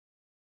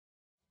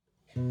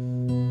Une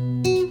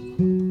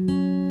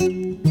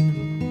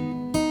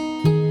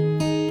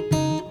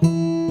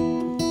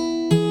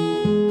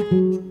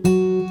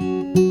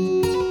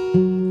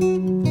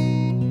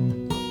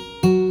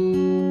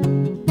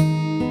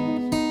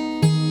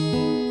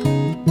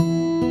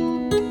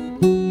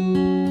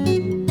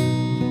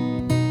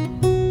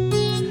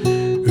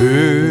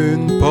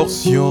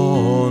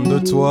portion de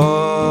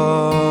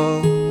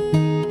toi,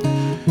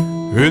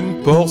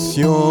 une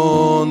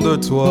portion de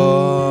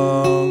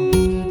toi,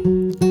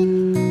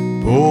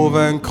 pour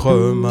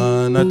vaincre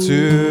ma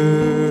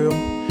nature,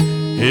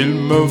 il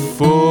me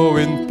faut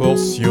une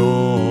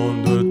portion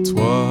de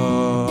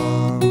toi.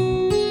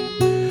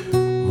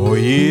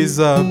 Moïse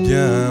a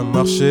bien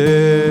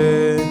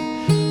marché,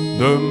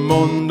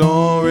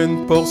 demandant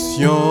une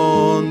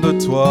portion de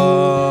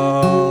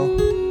toi.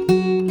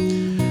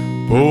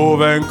 Pour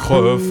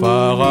vaincre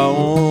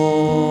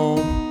Pharaon,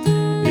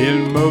 il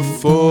me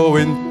faut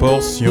une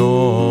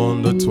portion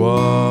de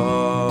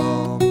toi.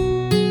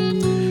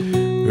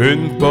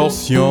 Une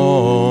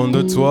portion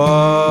de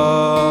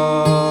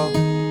toi.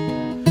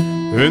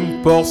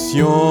 Une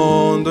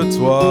portion de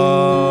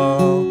toi.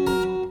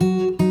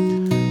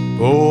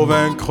 Pour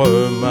vaincre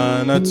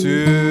ma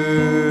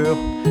nature,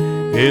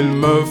 il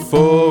me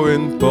faut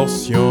une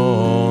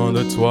portion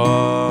de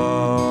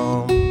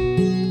toi.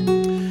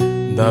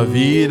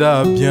 David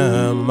a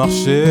bien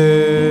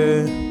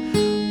marché,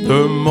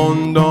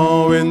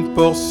 demandant une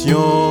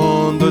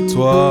portion de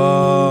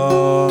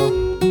toi.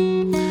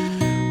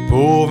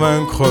 Pour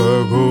vaincre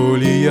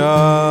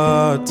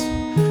Goliath,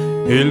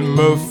 il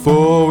me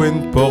faut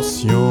une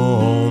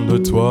portion de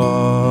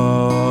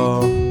toi.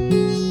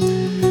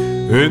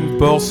 Une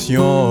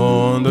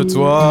portion de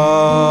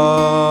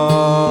toi.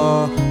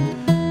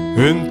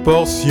 Une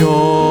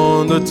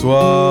portion de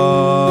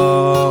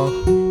toi.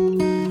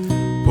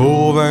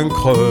 Pour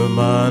vaincre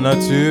ma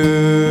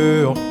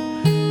nature,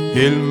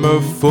 il me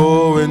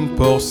faut une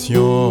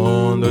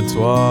portion de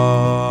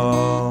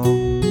toi.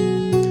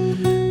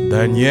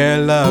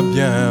 Daniel a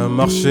bien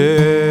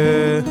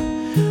marché,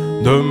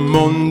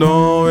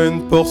 demandant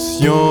une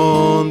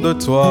portion de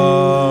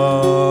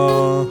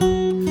toi.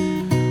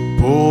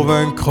 Pour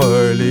vaincre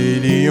les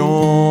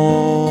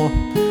lions,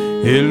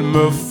 il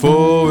me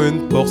faut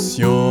une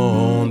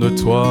portion de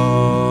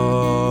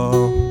toi.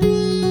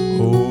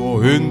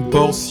 Une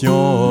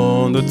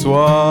portion de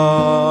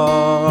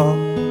toi,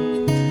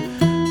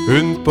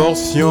 une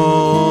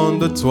portion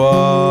de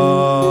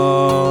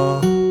toi.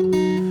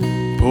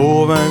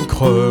 Pour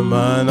vaincre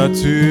ma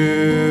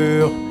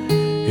nature,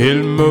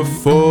 il me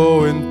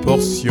faut une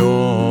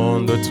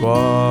portion de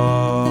toi.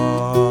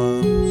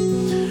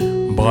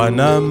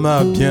 Branham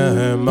a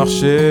bien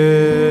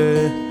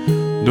marché,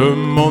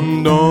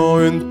 demandant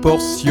une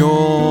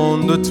portion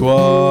de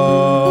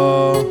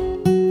toi.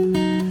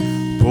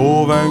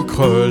 Pour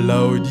vaincre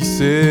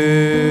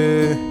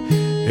l'Odyssée,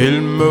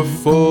 il me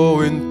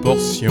faut une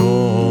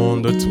portion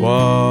de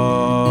toi.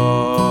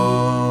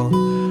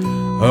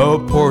 A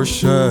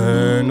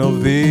portion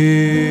of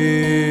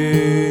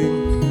thee,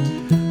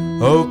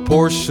 a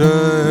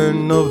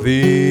portion of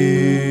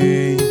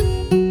thee.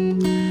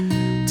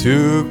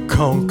 To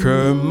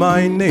conquer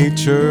my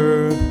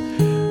nature,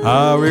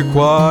 I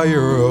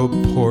require a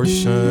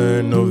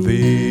portion of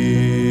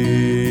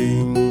thee.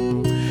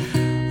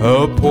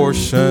 A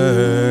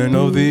portion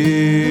of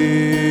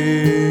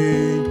thee,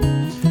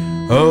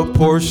 a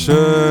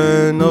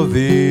portion of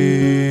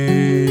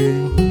thee.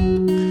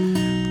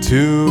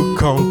 To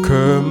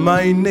conquer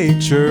my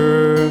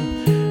nature,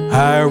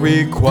 I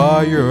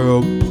require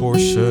a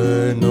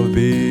portion of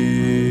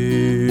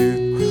thee.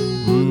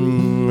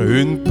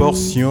 Une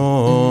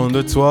portion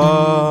de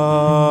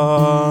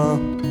toi,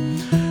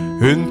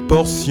 une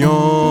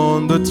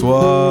portion de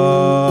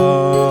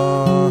toi.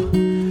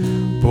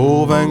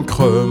 Pour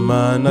vaincre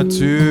ma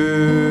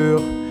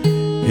nature,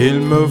 il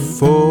me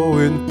faut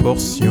une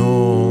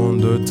portion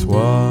de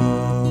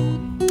toi.